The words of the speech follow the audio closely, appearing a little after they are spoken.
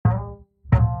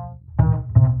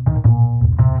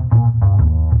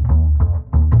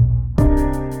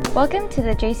Welcome to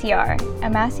the JCR, a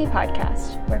Massey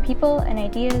podcast where people and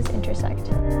ideas intersect.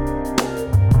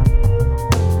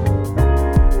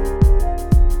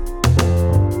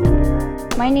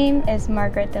 My name is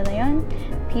Margaret de Leon,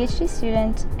 PhD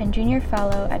student and junior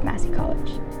fellow at Massey College.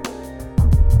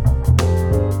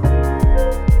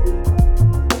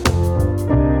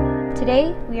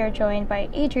 Today, we are joined by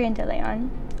Adrian de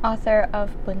Leon, author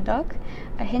of Bundok,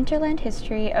 a Hinterland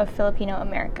history of Filipino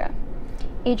America.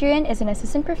 Adrian is an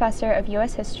assistant professor of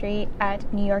U.S. history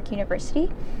at New York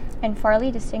University and Farley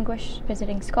Distinguished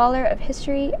Visiting Scholar of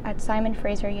History at Simon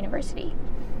Fraser University.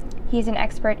 He is an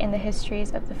expert in the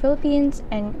histories of the Philippines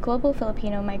and global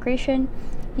Filipino migration,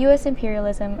 U.S.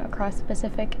 imperialism across the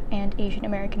Pacific and Asian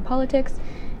American politics,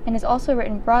 and has also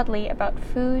written broadly about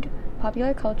food,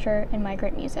 popular culture, and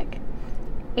migrant music.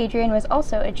 Adrian was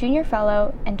also a junior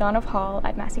fellow and Don of Hall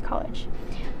at Massey College.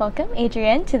 Welcome,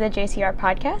 Adrian, to the JCR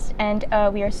podcast, and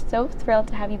we are so thrilled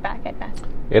to have you back at Massey.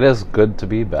 It is good to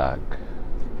be back.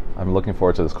 I'm looking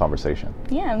forward to this conversation.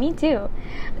 Yeah, me too.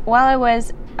 While I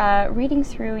was reading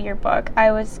through your book,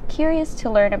 I was curious to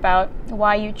learn about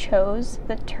why you chose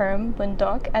the term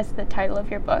Bundok as the title of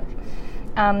your book.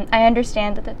 I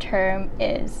understand that the term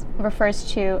refers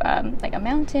to like a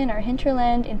mountain or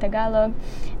hinterland in Tagalog.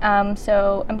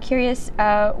 So I'm curious,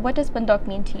 what does Bundok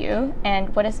mean to you,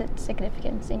 and what is its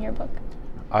significance in your book?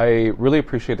 I really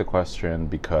appreciate the question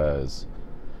because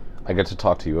I get to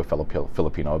talk to you, a fellow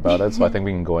Filipino, about it, so I think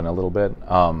we can go in a little bit.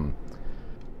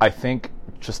 I think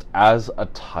just as a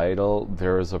title,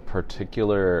 there is a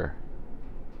particular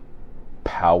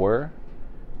power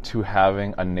to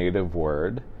having a native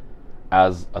word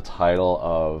as a title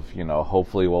of,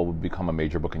 hopefully what will become a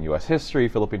major book in U.S. history,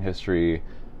 Philippine history,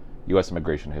 U.S.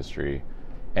 immigration history,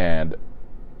 and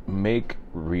make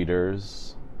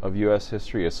readers of U.S.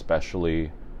 history especially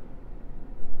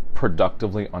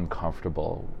productively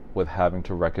uncomfortable with having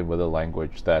to reckon with a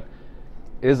language that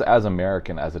is as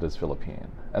American as it is Philippine.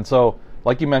 And so,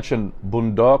 like you mentioned,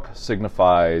 Bundok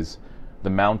signifies the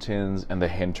mountains and the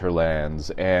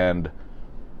hinterlands, and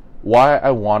why I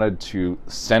wanted to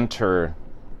center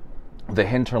the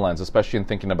hinterlands, especially in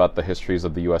thinking about the histories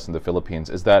of the U.S. and the Philippines,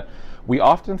 is that we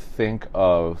often think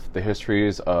of the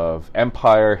histories of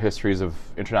empire, histories of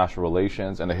international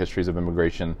relations, and the histories of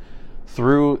immigration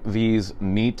through these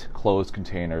neat closed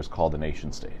containers called the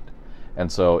nation state.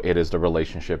 And so it is the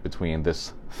relationship between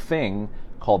this thing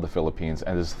called the Philippines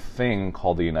and this thing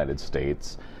called the United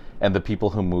States, and the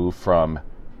people who move from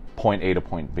point A to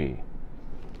point B.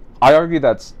 I argue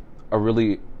that's a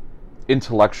really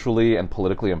intellectually and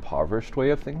politically impoverished way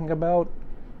of thinking about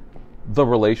the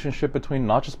relationship between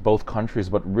not just both countries,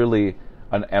 but really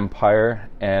an empire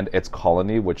and its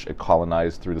colony, which it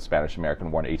colonized through the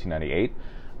Spanish-American War in 1898,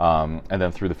 and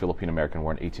then through the Philippine-American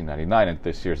War in 1899, and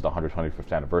this year is the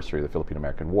 125th anniversary of the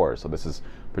Philippine-American War, so this is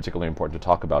particularly important to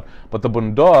talk about. But the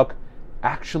Bundok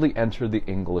actually entered the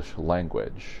English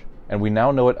language, and we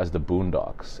now know it as the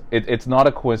Boondocks. It's not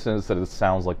a coincidence that it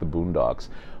sounds like the Boondocks,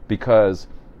 because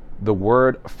the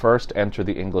word first entered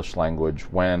the English language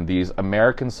when these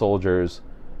American soldiers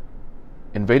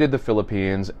invaded the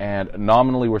Philippines and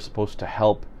nominally were supposed to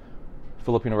help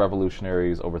Filipino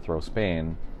revolutionaries overthrow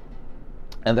Spain,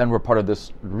 and then were part of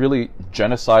this really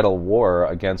genocidal war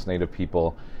against Native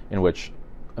people in which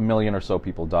 1 million or so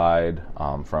people died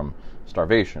from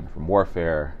starvation, from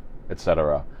warfare,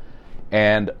 etc.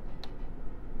 And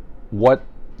what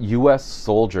U.S.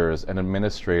 soldiers and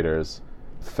administrators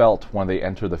felt when they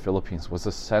entered the Philippines was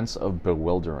a sense of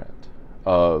bewilderment,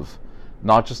 of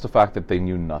not just the fact that they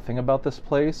knew nothing about this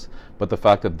place, but the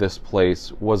fact that this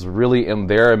place was really, in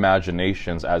their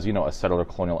imaginations as, a settler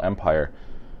colonial empire,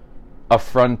 a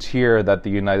frontier that the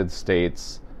United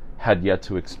States had yet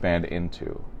to expand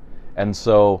into. And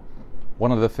so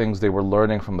one of the things they were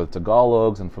learning from the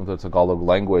Tagalogs and from the Tagalog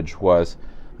language was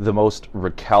the most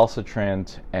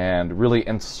recalcitrant and really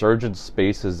insurgent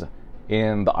spaces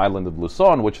in the island of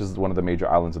Luzon, which is one of the major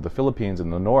islands of the Philippines in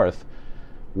the north,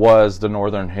 was the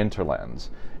northern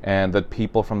hinterlands. And that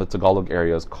people from the Tagalog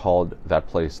areas called that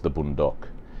place the Bundok.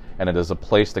 And it is a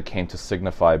place that came to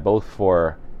signify both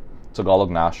for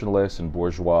Tagalog nationalists and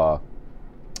bourgeois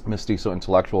mestizo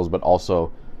intellectuals, but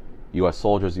also U.S.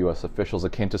 soldiers, U.S. officials.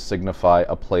 It came to signify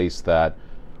a place that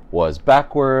was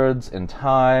backwards in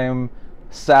time,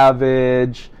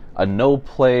 savage, a no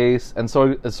place, and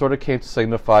so it sort of came to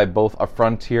signify both a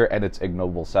frontier and its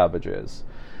ignoble savages.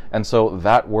 And so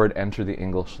that word entered the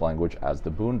English language as the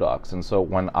Boondocks. And so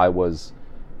when I was,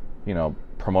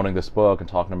 promoting this book and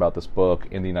talking about this book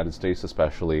in the United States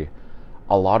especially,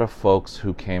 a lot of folks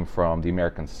who came from the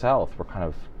American South were kind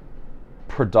of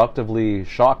productively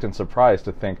shocked and surprised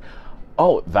to think,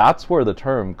 oh, that's where the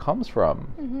term comes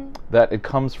from. That it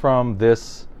comes from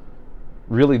this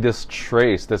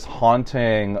trace, this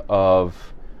haunting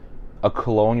of a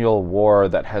colonial war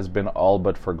that has been all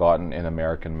but forgotten in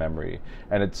American memory.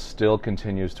 And it still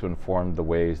continues to inform the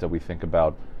ways that we think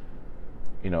about,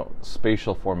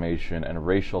 spatial formation and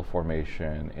racial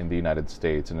formation in the United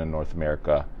States and in North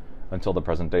America until the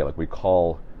present day. Like we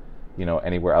call,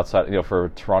 anywhere outside, for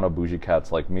Toronto bougie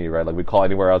cats like me, right? Like we call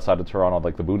anywhere outside of Toronto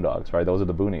like the Boondocks, right? Those are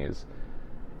the boonies.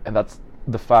 And that's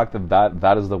the fact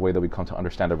that is the way that we come to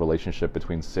understand the relationship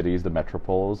between cities, the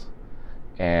metropoles,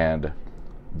 and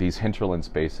these hinterland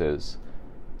spaces,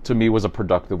 to me, was a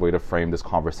productive way to frame this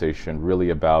conversation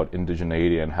really about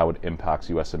indigeneity and how it impacts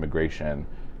U.S. immigration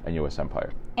and U.S.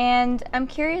 empire. And I'm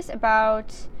curious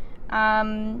about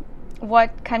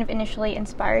what kind of initially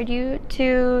inspired you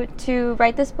to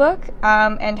write this book,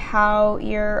 and how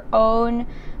your own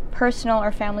personal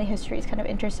or family histories kind of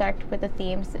intersect with the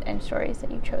themes and stories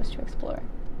that you chose to explore.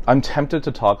 I'm tempted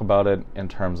to talk about it in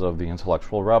terms of the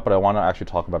intellectual route, but I want to actually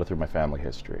talk about it through my family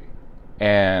history.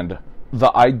 And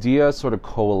the idea sort of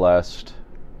coalesced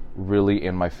really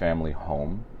in my family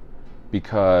home,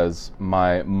 because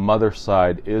my mother's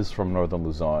side is from Northern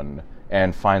Luzon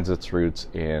and finds its roots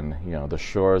in, the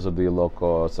shores of the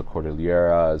Ilocos, the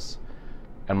Cordilleras.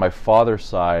 And my father's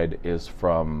side is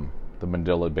from the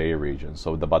Manila Bay region,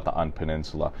 so the Bataan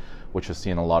Peninsula, which has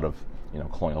seen a lot of,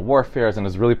 colonial warfares and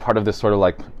is really part of this sort of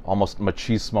like almost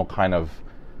machismo kind of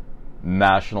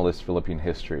nationalist Philippine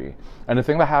history. And the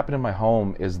thing that happened in my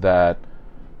home is that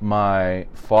my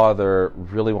father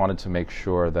really wanted to make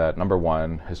sure that, number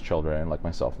one, his children, like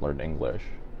myself, learned English.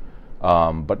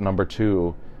 But number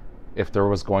two, if there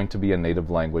was going to be a native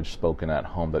language spoken at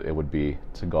home, that it would be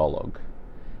Tagalog.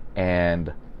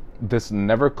 And this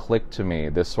never clicked to me,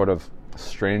 this sort of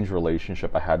strange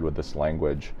relationship I had with this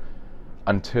language,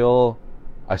 until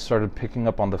I started picking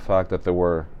up on the fact that there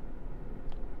were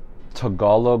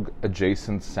Tagalog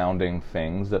adjacent sounding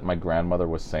things that my grandmother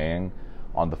was saying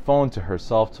on the phone to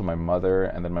herself, to my mother,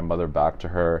 and then my mother back to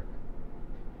her,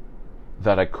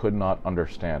 that I could not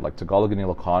understand. Like Tagalog and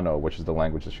Ilocano, which is the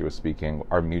language that she was speaking,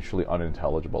 are mutually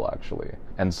unintelligible actually.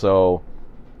 And so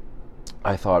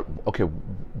I thought, okay,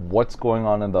 what's going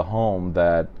on in the home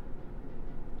that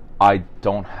I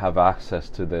don't have access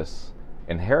to this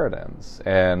inheritance?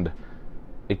 And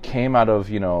it came out of,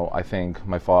 I think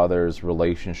my father's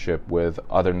relationship with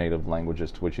other native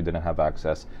languages to which he didn't have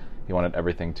access. He wanted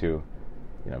everything to,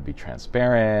 be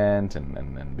transparent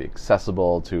and be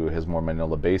accessible to his more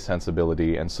Manila Bay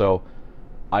sensibility. And so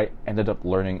I ended up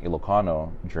learning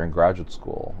Ilocano during graduate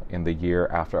school in the year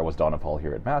after I was Don of Hall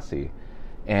here at Massey.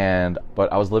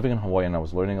 But I was living in Hawaii and I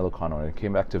was learning Ilocano, and I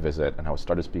came back to visit and I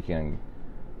started speaking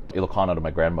Ilocano to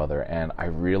my grandmother, and I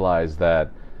realized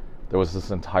that there was this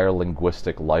entire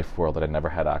linguistic life world that I never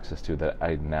had access to that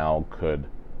I now could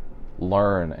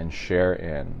learn and share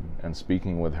in, and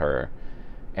speaking with her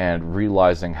and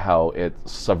realizing how it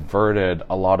subverted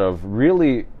a lot of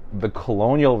really the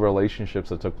colonial relationships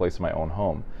that took place in my own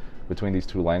home between these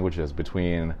two languages,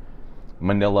 between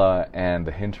Manila and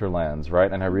the hinterlands,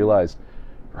 right? And I realized,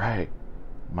 right,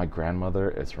 my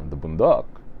grandmother is from the Bundok,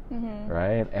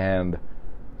 right? And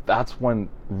that's when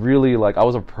really, like, I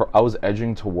was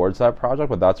edging towards that project,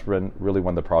 but that's really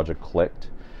when the project clicked.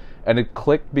 And it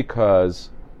clicked because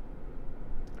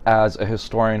as a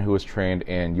historian who was trained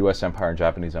in U.S. Empire and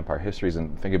Japanese Empire histories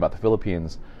and thinking about the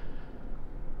Philippines,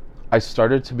 I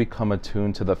started to become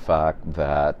attuned to the fact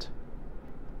that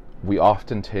we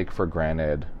often take for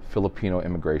granted Filipino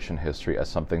immigration history as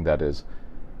something that is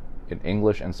in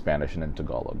English and Spanish and in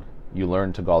Tagalog. You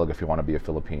learn Tagalog if you want to be a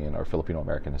Philippine or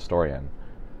Filipino-American historian.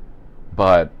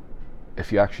 But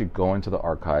if you actually go into the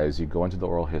archives, you go into the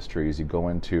oral histories, you go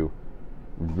into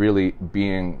really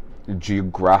being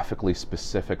geographically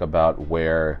specific about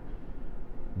where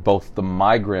both the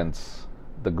migrants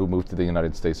that moved to the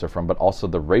United States are from, but also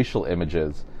the racial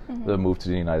images that moved to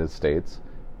the United States,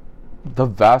 the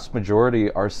vast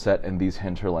majority are set in these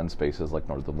hinterland spaces like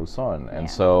Northern Luzon. And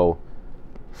so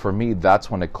for me,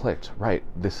 that's when it clicked. Right,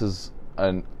 this is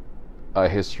a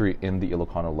history in the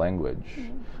Ilocano language,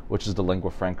 which is the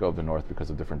lingua franca of the North because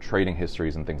of different trading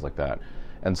histories and things like that.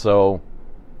 And so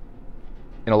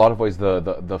in a lot of ways,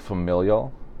 the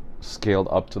familial scaled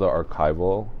up to the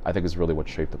archival, I think, is really what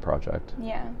shaped the project.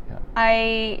 Yeah.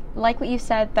 I like what you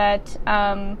said, that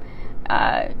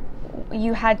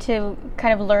you had to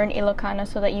kind of learn Ilocano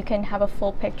so that you can have a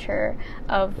full picture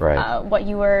of what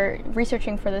you were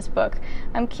researching for this book.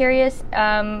 I'm curious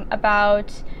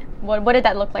about what did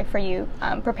that look like for you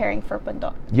preparing for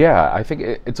Bundok? Yeah, I think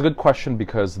it's a good question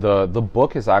because the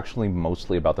book is actually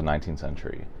mostly about the 19th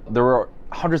century. There were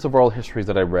hundreds of oral histories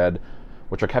that I read,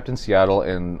 which are kept in Seattle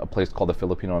in a place called the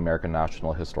Filipino American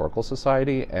National Historical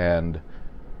Society, and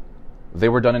they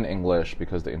were done in English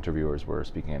because the interviewers were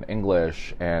speaking in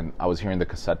English, and I was hearing the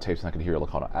cassette tapes and I could hear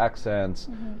Ilocano accents.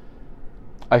 Mm-hmm.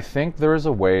 I think there is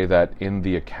a way that in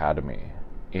the academy,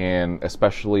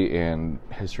 especially in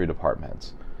history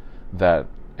departments,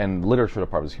 and literature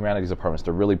departments, humanities departments,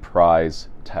 to really prize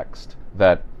text,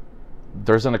 that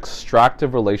there's an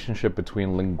extractive relationship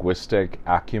between linguistic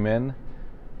acumen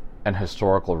and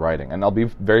historical writing. And I'll be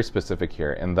very specific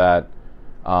here in that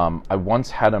I once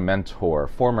had a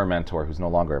former mentor, who's no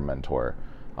longer a mentor,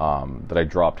 that I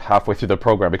dropped halfway through the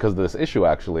program because of this issue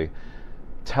actually,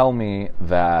 tell me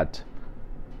that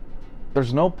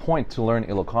there's no point to learn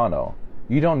Ilocano.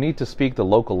 You don't need to speak the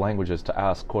local languages to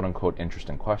ask quote-unquote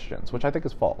interesting questions, which I think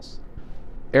is false.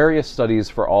 Area studies,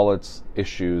 for all its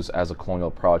issues as a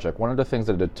colonial project, one of the things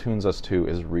that it attunes us to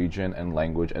is region and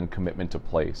language and commitment to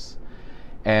place.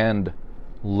 And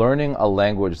learning a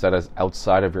language that is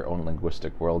outside of your own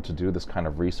linguistic world to do this kind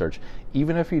of research,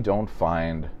 even if you don't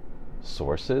find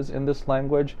sources in this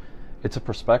language, it's a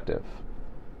perspective.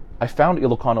 I found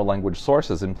Ilocano language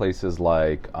sources in places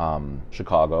like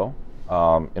Chicago,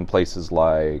 in places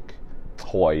like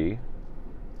Hawaii,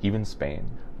 even Spain.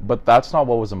 But that's not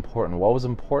what was important. What was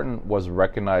important was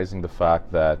recognizing the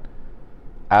fact that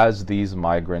as these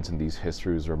migrants and these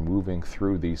histories are moving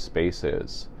through these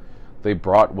spaces, they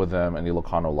brought with them an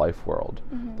Ilocano life world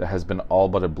that has been all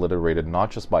but obliterated, not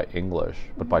just by English,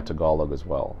 but by Tagalog as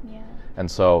well. Yeah.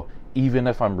 And so even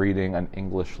if I'm reading an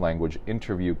English language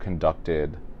interview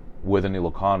conducted with an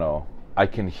Ilocano, I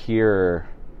can hear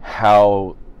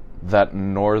how that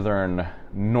northern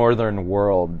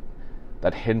world,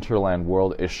 that hinterland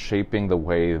world, is shaping the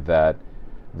way that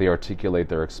they articulate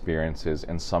their experiences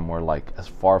in somewhere like as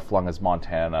far-flung as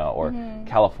Montana or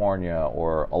California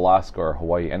or Alaska or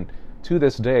Hawaii. And to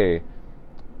this day,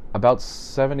 about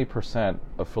 70%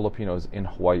 of Filipinos in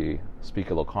Hawaii speak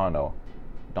Ilocano,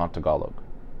 not Tagalog.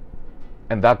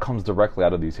 And that comes directly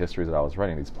out of these histories that I was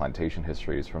writing, these plantation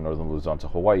histories from Northern Luzon to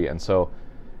Hawaii. And so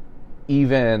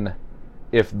even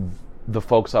if the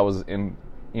folks I was in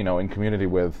community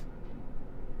with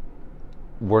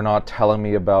were not telling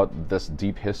me about this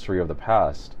deep history of the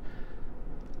past,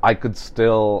 I could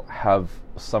still have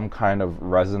some kind of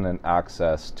resonant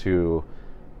access to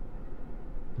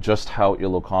just how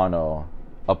Ilocano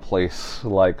a place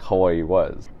like Hawaii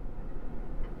was.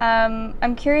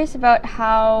 I'm curious about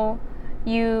how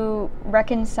you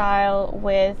reconcile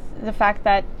with the fact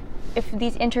that if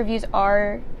these interviews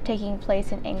are taking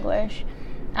place in English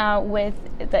with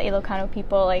the Ilocano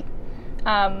people, like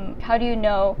how do you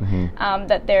know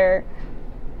that they're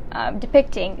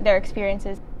depicting their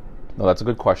experiences? No, that's a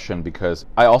good question, because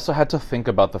I also had to think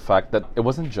about the fact that it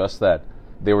wasn't just that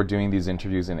they were doing these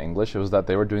interviews in English, it was that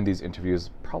they were doing these interviews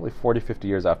probably 40, 50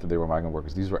 years after they were migrant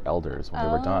workers. These were elders when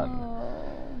they were done.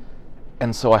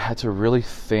 And so I had to really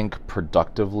think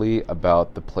productively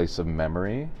about the place of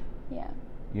memory,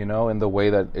 in the way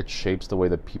that it shapes the way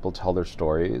that people tell their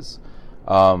stories.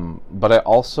 But I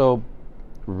also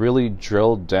really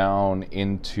drilled down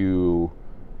into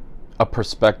a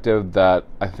perspective that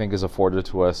I think is afforded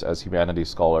to us as humanities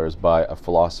scholars by a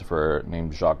philosopher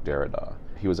named Jacques Derrida.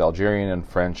 He was Algerian and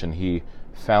French, and he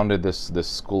founded this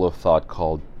school of thought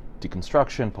called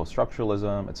deconstruction,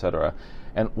 post-structuralism, etc.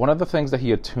 And one of the things that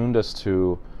he attuned us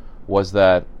to was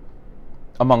that,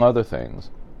 among other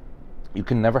things, you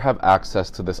can never have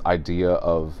access to this idea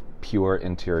of pure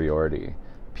interiority,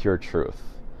 pure truth.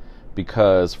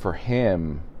 Because for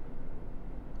him,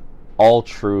 all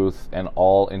truth and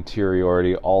all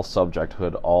interiority, all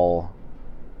subjecthood, all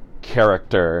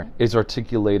character is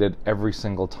articulated every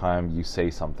single time you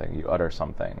say something, you utter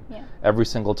something. Yeah. Every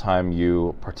single time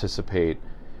you participate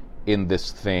in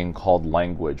this thing called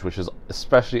language, which is,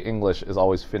 especially English, is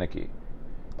always finicky.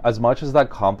 As much as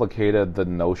that complicated the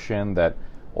notion that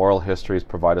oral histories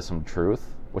provide us some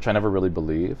truth, which I never really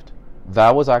believed,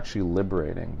 that was actually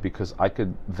liberating, because I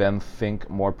could then think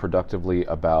more productively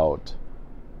about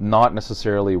not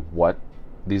necessarily what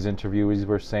these interviewees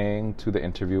were saying to the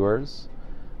interviewers,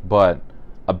 but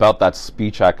about that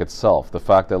speech act itself. The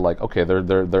fact that, like, okay,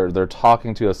 they're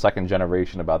talking to a second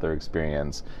generation about their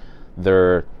experience.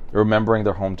 They're remembering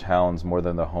their hometowns more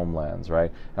than their homelands, right?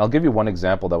 And I'll give you one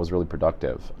example that was really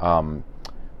productive.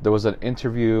 There was an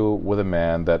interview with a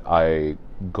man that I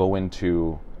go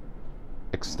into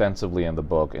extensively in the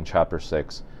book in chapter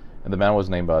 6, and the man was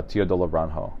named Teodoro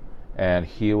Branjo, and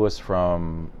he was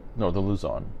from Northern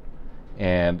Luzon,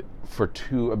 and for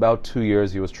about 2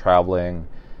 years he was traveling.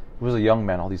 He was a young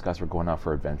man. All these guys were going out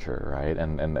for adventure, right?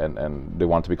 And they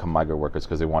wanted to become migrant workers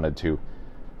because they wanted to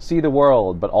see the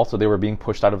world, but also they were being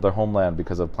pushed out of their homeland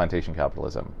because of plantation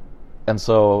capitalism. And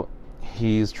so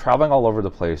he's traveling all over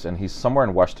the place, and he's somewhere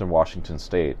in western Washington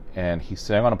state, and he's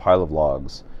sitting on a pile of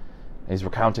logs, and he's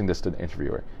recounting this to the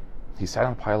interviewer. He sat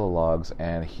on a pile of logs,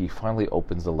 and he finally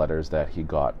opens the letters that he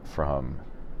got from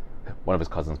one of his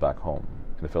cousins back home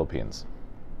in the Philippines.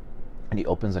 And he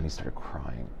opens and he started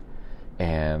crying.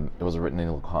 And it was written in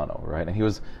Ilocano, right?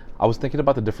 And I was thinking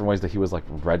about the different ways that he was like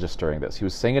registering this. He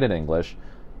was saying it in English,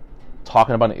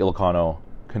 talking about an Ilocano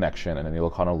connection and an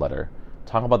Ilocano letter,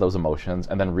 talking about those emotions,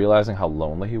 and then realizing how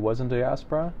lonely he was in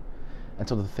diaspora. And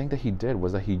so the thing that he did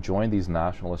was that he joined these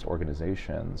nationalist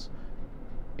organizations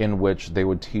in which they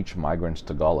would teach migrants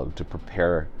Tagalog to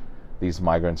prepare these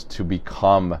migrants to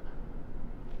become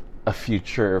a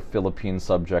future Philippine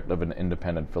subject of an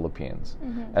independent Philippines.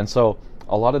 Mm-hmm. And so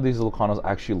a lot of these Ilocanos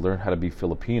actually learned how to be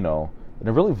Filipino in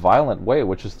a really violent way,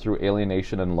 which is through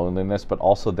alienation and loneliness, but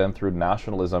also then through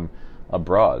nationalism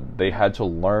abroad. They had to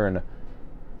learn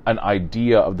an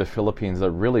idea of the Philippines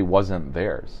that really wasn't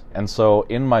theirs. And so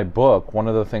in my book, one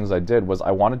of the things I did was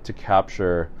I wanted to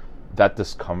capture that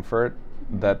discomfort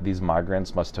that these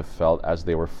migrants must have felt as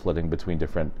they were flitting between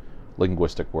different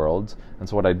linguistic worlds. And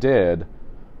so what I did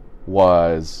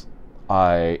was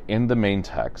in the main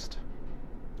text,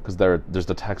 because there's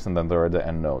the text and then there are the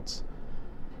end notes,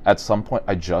 at some point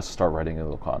I just start writing in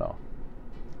Ilocano.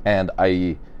 And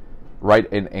I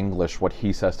write in English what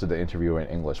he says to the interviewer in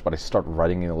English, but I start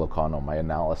writing in Ilocano my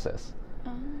analysis.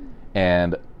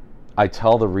 And I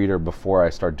tell the reader before I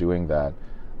start doing that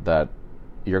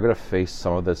you're going to face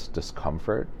some of this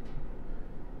discomfort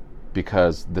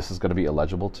because this is going to be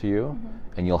illegible to you,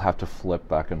 and you'll have to flip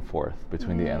back and forth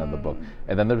between the end of the book.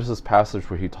 And then there's this passage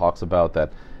where he talks about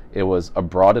that it was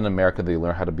abroad in America they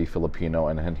learned how to be Filipino,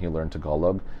 and then he learned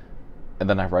Tagalog, and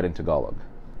then I write in Tagalog.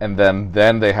 And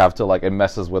then they have to, like, it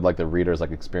messes with, like, the reader's,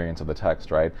 like, experience of the text,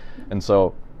 right? And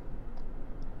so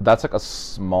that's, like, a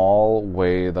small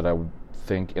way that I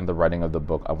think in the writing of the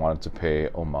book I wanted to pay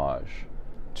homage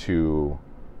to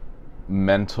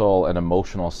mental and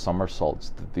emotional somersaults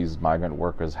that these migrant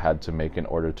workers had to make in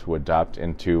order to adapt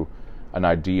into an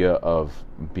idea of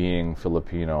being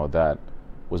Filipino that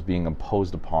was being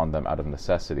imposed upon them out of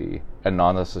necessity, and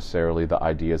not necessarily the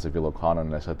ideas of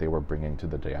Ilocano-ness that they were bringing to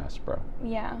the diaspora.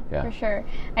 Yeah, for sure.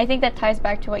 I think that ties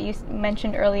back to what you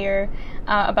mentioned earlier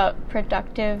about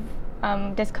productive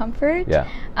discomfort. Yeah.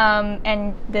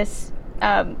 And this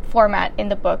format in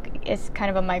the book is kind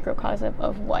of a microcosm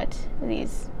of what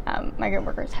these migrant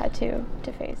workers had to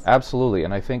face. Absolutely,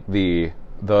 and I think the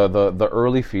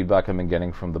early feedback I've been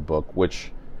getting from the book,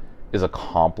 which is a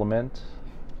compliment,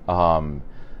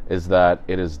 is that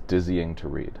it is dizzying to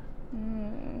read,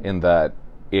 in that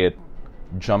it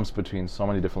jumps between so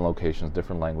many different locations,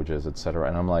 different languages, etc.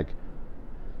 And I'm like,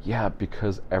 yeah,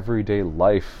 because everyday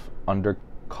life under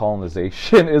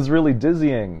colonization is really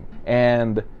dizzying,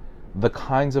 and the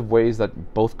kinds of ways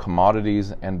that both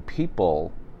commodities and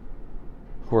people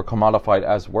who are commodified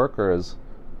as workers,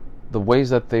 the ways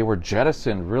that they were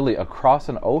jettisoned really across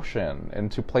an ocean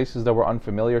into places that were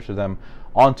unfamiliar to them,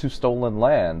 onto stolen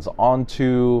lands,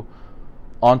 onto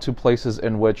places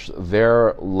in which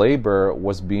their labor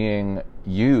was being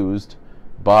used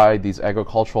by these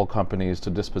agricultural companies to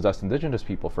dispossess indigenous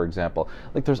people, for example.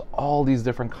 Like, there's all these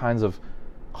different kinds of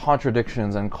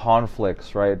contradictions and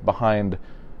conflicts, right, behind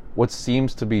what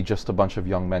seems to be just a bunch of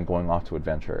young men going off to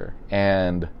adventure,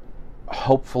 and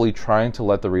hopefully trying to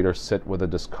let the reader sit with the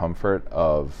discomfort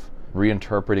of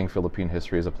reinterpreting Philippine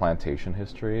history as a plantation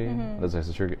history, as a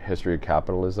history of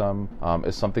capitalism,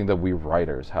 is something that we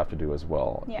writers have to do as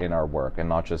well in our work, and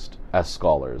not just as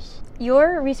scholars.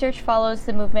 Your research follows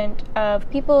the movement of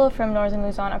people from Northern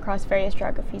Luzon across various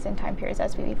geographies and time periods,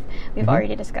 as we've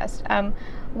already discussed.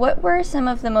 What were some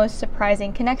of the most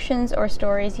surprising connections or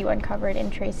stories you uncovered in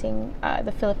tracing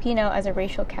the Filipino as a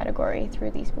racial category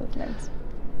through these movements?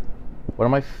 One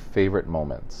of my favorite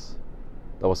moments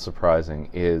that was surprising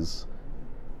is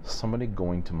somebody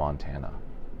going to Montana.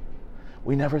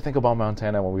 We never think about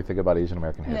Montana when we think about Asian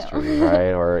American history,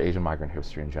 right? Or Asian migrant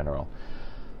history in general.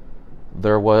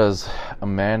 There was a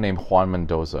man named Juan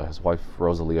Mendoza, his wife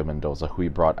Rosalia Mendoza, who he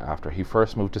brought after. He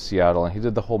first moved to Seattle, and he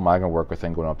did the whole migrant worker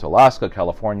thing going up to Alaska,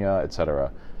 California,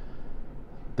 etc.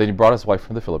 Then he brought his wife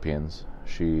from the Philippines.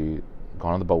 She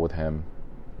got on the boat with him,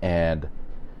 and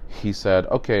he said,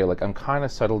 okay, like, I'm kind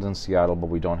of settled in Seattle, but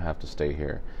we don't have to stay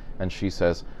here. And she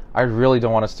says, I really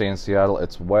don't want to stay in Seattle.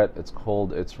 It's wet, it's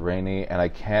cold, it's rainy, and I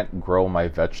can't grow my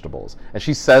vegetables. And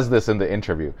she says this in the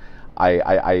interview.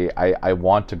 I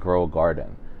want to grow a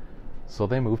garden. So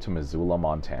they moved to Missoula,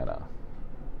 Montana.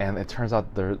 And it turns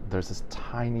out there's this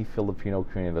tiny Filipino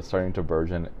community that's starting to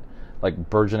burgeoning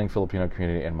Filipino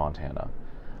community in Montana.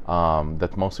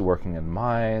 That's mostly working in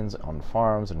mines, on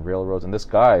farms, and railroads. And this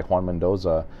guy, Juan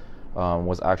Mendoza,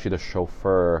 was actually the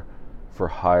chauffeur for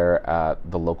hire at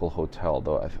the local hotel,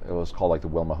 though it was called like the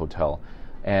Wilma Hotel.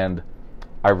 And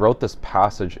I wrote this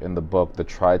passage in the book that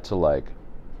tried to like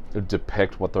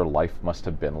depict what their life must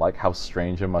have been like, how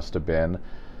strange it must have been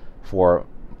for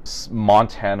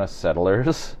Montana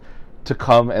settlers to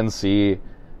come and see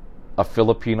a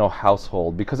Filipino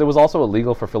household, because it was also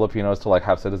illegal for Filipinos to like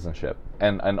have citizenship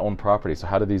and own property. So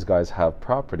how did these guys have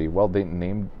property? Well,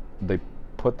 they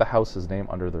put the house's name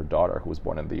under their daughter who was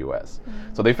born in the US.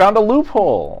 So they found a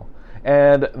loophole,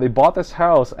 and they bought this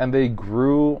house, and they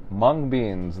grew mung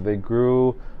beans, they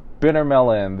grew bitter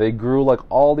melon, they grew like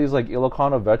all these like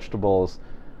Ilocano vegetables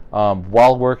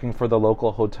while working for the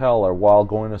local hotel or while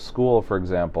going to school, for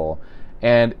example.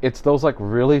 And it's those like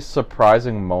really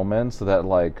surprising moments that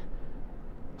like,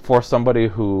 for somebody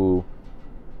who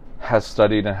has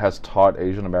studied and has taught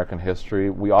Asian American history,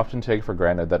 we often take for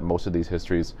granted that most of these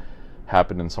histories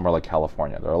happened in somewhere like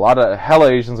California. There are a lot of hella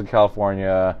Asians in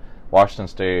California, Washington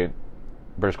State,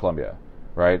 British Columbia,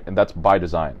 right? And that's by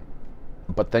design.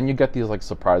 But then you get these like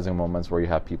surprising moments where you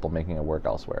have people making it work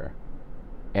elsewhere.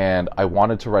 And I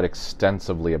wanted to write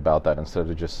extensively about that instead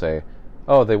of just say,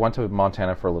 oh, they went to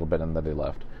Montana for a little bit and then they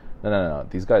left. No.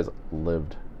 These guys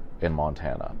lived in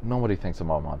Montana. Nobody thinks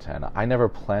about Montana. I never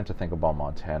planned to think about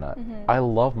Montana. I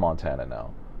love Montana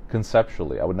now.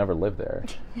 Conceptually, I would never live there,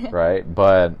 right?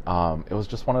 But it was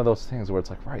just one of those things where it's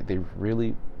like, right, they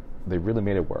really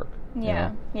made it work.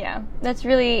 Yeah, yeah. That's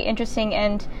really interesting,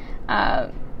 and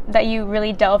that you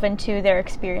really delve into their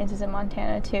experiences in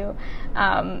Montana too,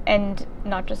 and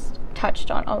not just touched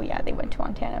on, oh yeah, they went to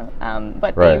Montana,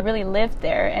 but right. They really lived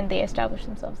there and they established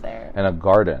themselves there. And a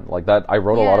garden like that. I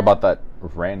wrote a lot about that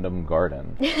random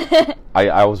garden.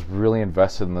 I was really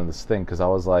invested in this thing because I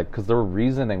was like, because their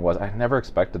reasoning was, I never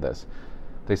expected this.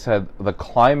 They said the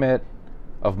climate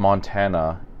of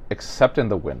Montana, except in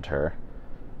the winter,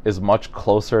 is much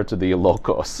closer to the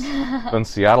Ilocos than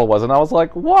Seattle was. And I was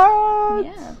like, what?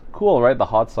 Yeah. Cool, right? The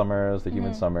hot summers, the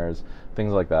humid summers,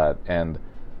 things like that. And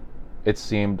it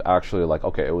seemed actually like,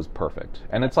 okay, it was perfect.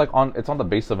 And it's like it's on the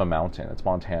base of a mountain. It's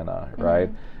Montana, right?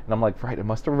 And I'm like, right, it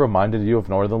must have reminded you of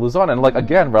Northern Luzon. And like,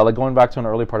 again, right, like going back to an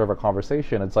early part of our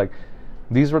conversation, it's like,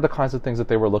 these were the kinds of things that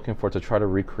they were looking for to try to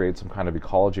recreate some kind of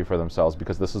ecology for themselves,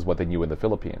 because this is what they knew in the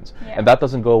Philippines. Yeah. And that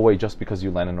doesn't go away just because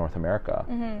you land in North America,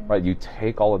 right? You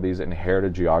take all of these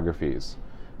inherited geographies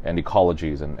and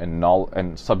ecologies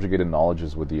and subjugated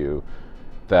knowledges with you,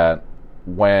 that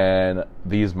when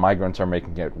these migrants are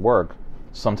making it work,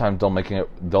 sometimes they'll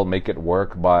make it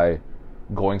work by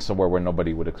going somewhere where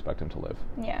nobody would expect him to live.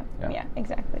 Yeah,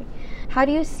 exactly. How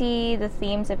do you see the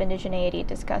themes of indigeneity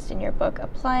discussed in your book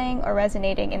applying or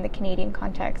resonating in the Canadian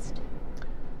context?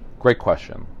 Great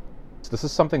question. This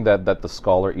is something that the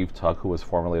scholar Eve Tuck, who was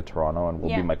formerly at Toronto and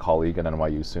will be my colleague at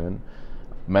NYU soon,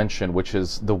 mentioned, which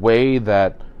is the way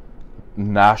that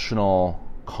national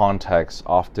contexts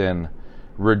often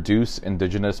reduce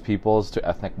indigenous peoples to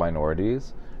ethnic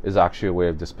minorities is actually a way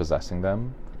of dispossessing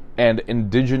them. And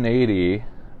indigeneity,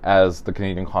 as the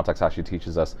Canadian context actually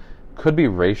teaches us, could be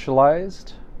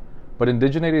racialized, but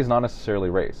indigeneity is not necessarily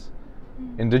race.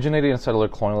 Indigeneity and settler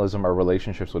colonialism are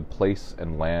relationships with place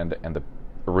and land and the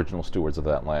original stewards of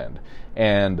that land.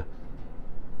 And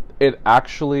it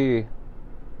actually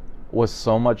was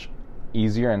so much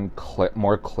easier and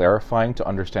more clarifying to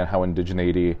understand how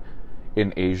indigeneity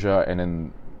in Asia and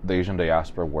in the Asian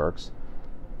diaspora works,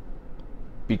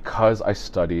 because I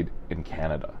studied in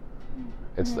Canada.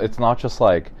 It's not just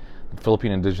like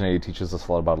Philippine indigeneity teaches us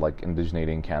a lot about like indigeneity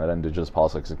in Canada, indigenous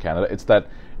politics in Canada. It's that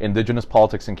indigenous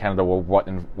politics in Canada were what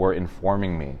were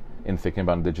informing me in thinking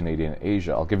about indigeneity in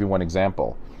Asia. I'll give you one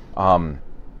example.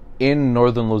 In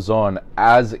Northern Luzon,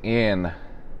 as in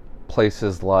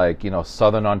places like,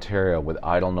 Southern Ontario with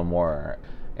Idle No More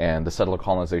and the settler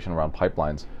colonization around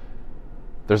pipelines,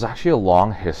 there's actually a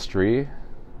long history,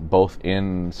 both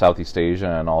in Southeast Asia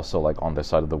and also like on this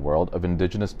side of the world, of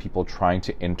indigenous people trying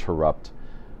to interrupt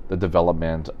the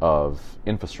development of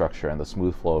infrastructure and the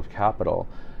smooth flow of capital.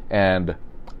 And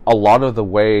a lot of the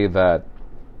way that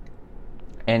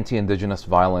anti-indigenous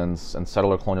violence and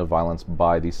settler colonial violence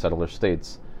by these settler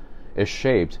states is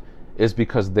shaped is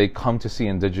because they come to see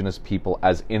indigenous people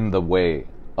as in the way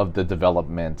of the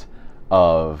development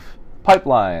of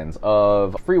pipelines,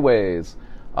 of freeways,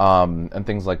 and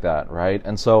things like that, right?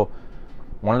 And so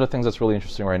one of the things that's really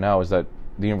interesting right now is that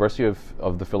the University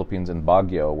of the Philippines in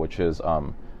Baguio, which is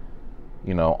on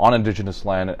indigenous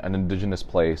land, an indigenous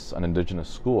place, an indigenous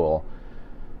school,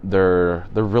 they're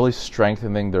really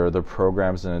strengthening their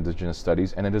programs in indigenous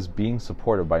studies, and it is being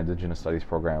supported by indigenous studies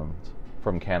programs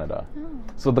from Canada. Oh.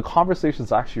 So the conversation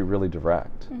is actually really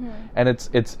direct, and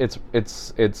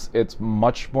it's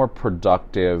much more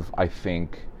productive, I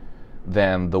think,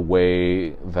 than the way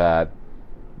that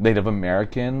Native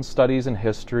American studies and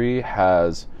history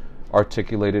has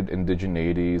articulated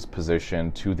indigeneity's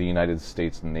position to the United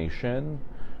States nation.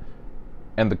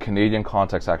 And the Canadian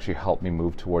context actually helped me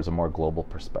move towards a more global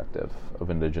perspective of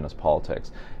indigenous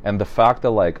politics. And the fact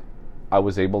that I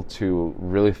was able to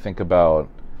really think about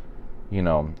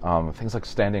things like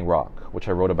Standing Rock, which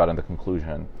I wrote about in the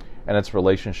conclusion, and its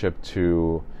relationship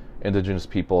to indigenous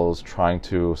peoples trying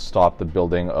to stop the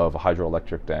building of a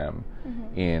hydroelectric dam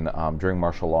during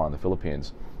martial law in the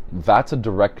Philippines. That's a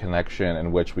direct connection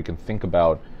in which we can think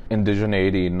about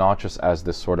indigeneity not just as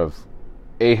this sort of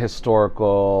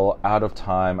ahistorical, out of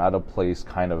time, out of place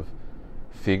kind of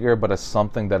figure, but as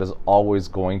something that is always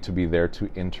going to be there to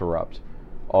interrupt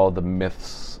all the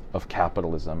myths of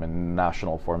capitalism and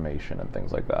national formation and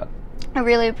things like that. I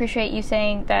really appreciate you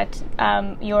saying that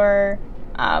your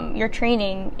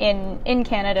training in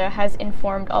Canada has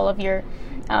informed all of your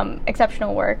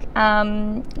exceptional work.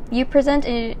 You present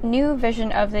a new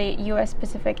vision of the U.S.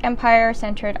 Pacific Empire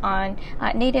centered on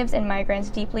natives and migrants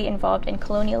deeply involved in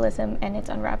colonialism and its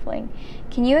unraveling.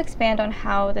 Can you expand on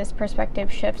how this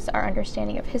perspective shifts our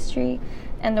understanding of history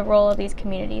and the role of these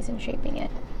communities in shaping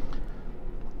it?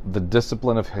 The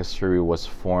discipline of history was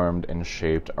formed and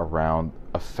shaped around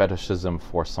a fetishism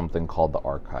for something called the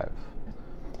archive.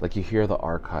 Like, you hear the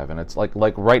archive, and it's like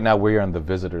right now we are in the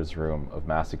visitors room of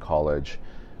Massey College,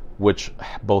 which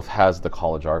both has the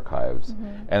college archives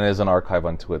and is an archive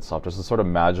unto itself. There's a sort of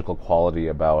magical quality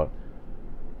about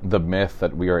the myth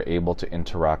that we are able to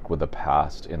interact with the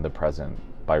past in the present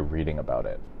by reading about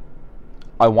it.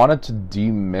 I wanted to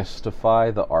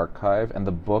demystify the archive, and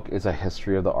the book is a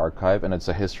history of the archive, and it's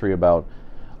a history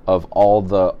of all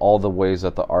the ways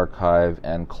that the archive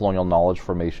and colonial knowledge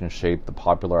formation shaped the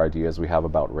popular ideas we have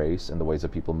about race and the ways that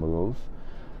people move.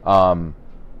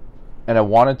 And I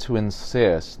wanted to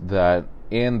insist that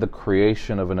in the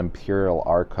creation of an imperial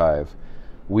archive,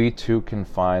 we too can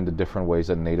find the different ways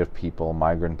that Native people,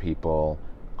 migrant people,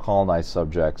 colonized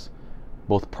subjects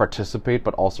both participate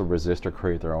but also resist or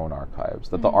create their own archives.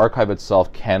 That the archive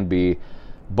itself can be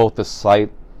both the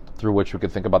site through which we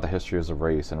could think about the histories of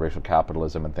race and racial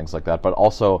capitalism and things like that, but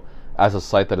also as a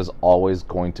site that is always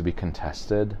going to be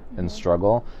contested in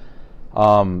struggle.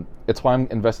 It's why I'm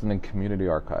invested in community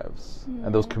archives.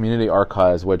 And those community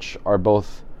archives, which are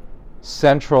both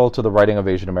central to the writing of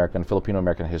Asian American, Filipino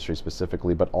American history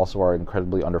specifically, but also are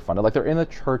incredibly underfunded. Like, they're in a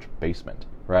church basement,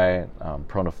 right?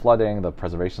 Prone to flooding, the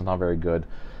preservation is not very good,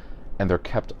 and they're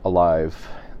kept alive.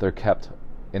 They're kept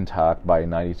intact by a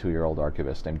 92-year-old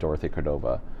archivist named Dorothy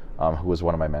Cordova, who was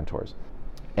one of my mentors.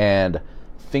 And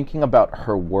thinking about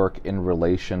her work in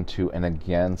relation to and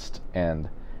against and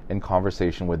in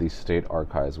conversation with these state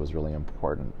archives was really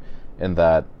important, in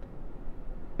that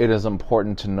it is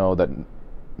important to know that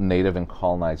Native and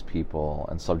colonized people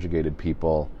and subjugated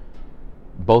people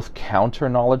both counter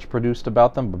knowledge produced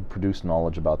about them, but produce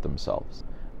knowledge about themselves.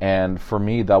 And for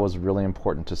me, that was really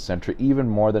important to center, even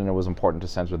more than it was important to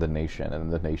center the nation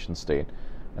and the nation state,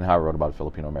 and how I wrote about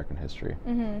Filipino American history.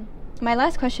 My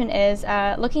last question is,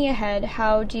 looking ahead,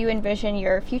 how do you envision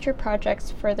your future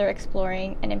projects further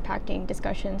exploring and impacting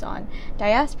discussions on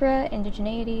diaspora,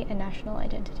 indigeneity, and national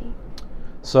identity?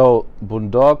 So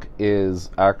Bundok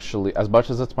is actually, as much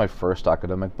as it's my first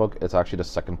academic book, it's actually the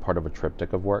second part of a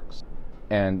triptych of works.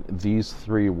 And these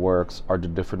three works are the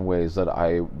different ways that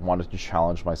I wanted to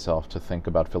challenge myself to think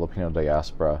about Filipino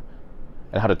diaspora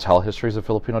and how to tell histories of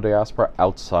Filipino diaspora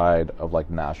outside of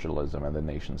nationalism and the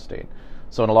nation state.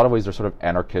 So in a lot of ways, they're sort of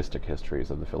anarchistic histories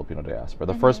of the Filipino diaspora.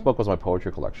 The first book was my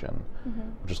poetry collection,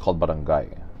 which is called Barangay.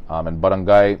 And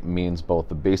Barangay means both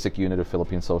the basic unit of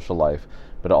Philippine social life,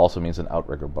 but it also means an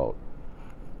outrigger boat.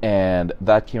 And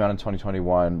that came out in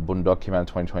 2021. Bundok came out in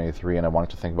 2023, and I wanted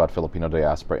to think about Filipino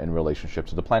diaspora in relationship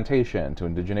to the plantation, to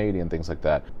indigeneity, and things like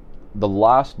that. The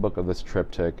last book of this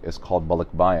triptych is called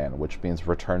Balikbayan, which means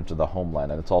return to the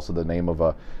homeland, and it's also the name of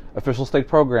a official state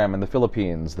program in the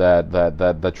Philippines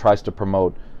that tries to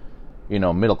promote,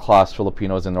 middle-class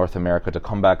Filipinos in North America to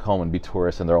come back home and be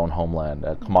tourists in their own homeland,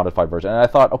 a commodified version. And I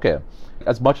thought, okay,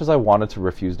 as much as I wanted to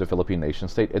refuse the Philippine nation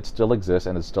state, it still exists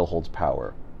and it still holds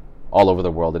power all over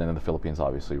the world and in the Philippines,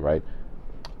 obviously, right?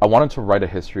 I wanted to write a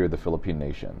history of the Philippine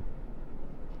nation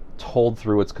told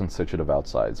through its constitutive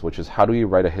outsides, which is how do you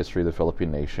write a history of the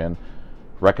Philippine nation,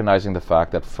 recognizing the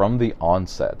fact that from the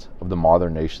onset of the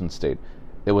modern nation state,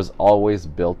 it was always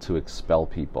built to expel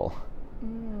people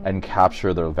and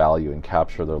capture their value and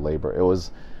capture their labor. It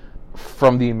was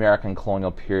from the American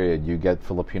colonial period, you get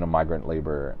Filipino migrant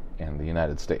labor in the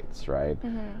United States, right?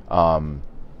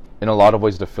 In a lot of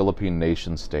ways, the Philippine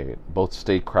nation state, both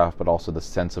statecraft but also the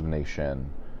sense of nation,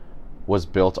 was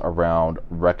built around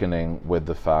reckoning with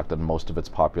the fact that most of its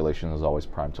population is always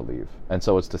primed to leave. And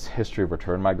so it's this history of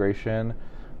return migration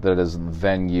that is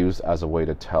then used as a way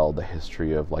to tell the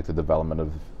history of like the development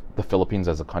of the Philippines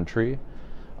as a country,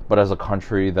 but as a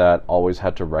country that always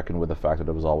had to reckon with the fact that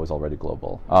it was always already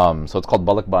global. So it's called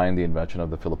Balikbayan, the Invention of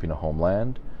the Filipino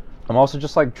Homeland. I'm also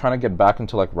just like trying to get back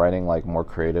into like writing like more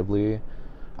creatively.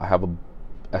 I have a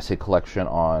essay collection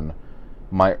on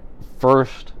my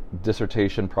first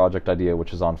dissertation project idea,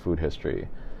 which is on food history,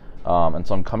 and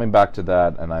so I'm coming back to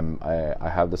that, and I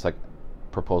have this like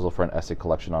proposal for an essay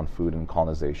collection on food and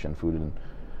colonization, food and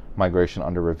migration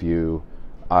under review.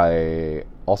 I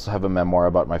also have a memoir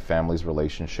about my family's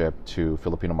relationship to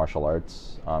Filipino martial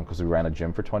arts, because we ran a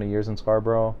gym for 20 years in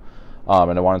Scarborough,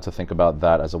 and I wanted to think about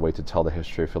that as a way to tell the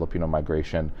history of Filipino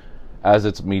migration as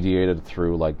it's mediated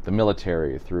through like the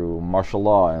military, through martial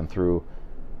law, and through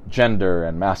gender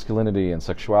and masculinity and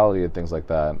sexuality and things like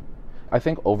that. I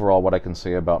think overall what I can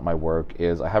say about my work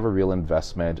is I have a real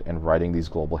investment in writing these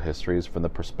global histories from the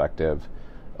perspective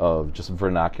of just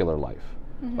vernacular life,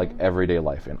 like everyday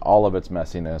life, in all of its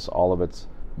messiness, all of its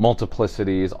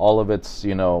multiplicities, all of its,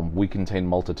 we contain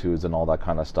multitudes and all that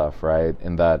kind of stuff, right?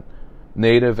 In that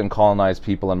native and colonized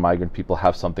people and migrant people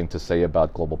have something to say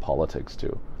about global politics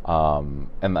too.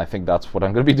 And I think that's what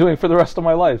I'm going to be doing for the rest of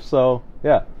my life. So,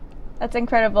 yeah. That's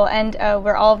incredible, and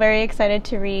we're all very excited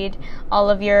to read all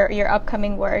of your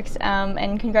upcoming works.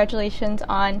 And congratulations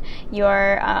on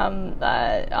your on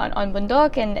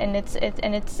Bundok and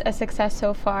it's a success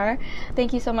so far.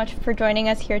 Thank you so much for joining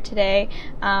us here today.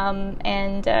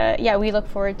 We look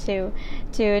forward to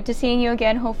seeing you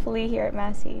again, hopefully here at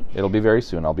Massey. It'll be very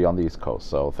soon. I'll be on the East Coast,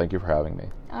 so thank you for having me.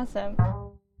 Awesome.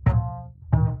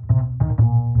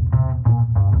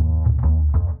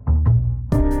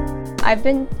 I've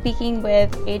been speaking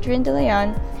with Adrian de Leon,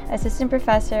 Assistant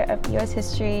Professor of U.S.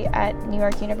 History at New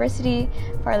York University,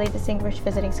 Farley Distinguished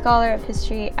Visiting Scholar of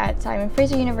History at Simon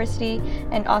Fraser University,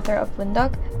 and author of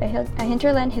Bundok, a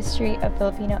Hinterland History of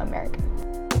Filipino America.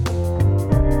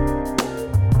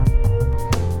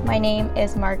 My name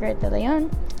is Margaret de Leon.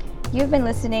 You've been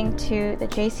listening to the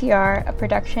JCR, a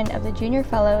production of the Junior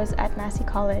Fellows at Massey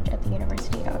College at the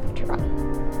University of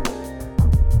Toronto.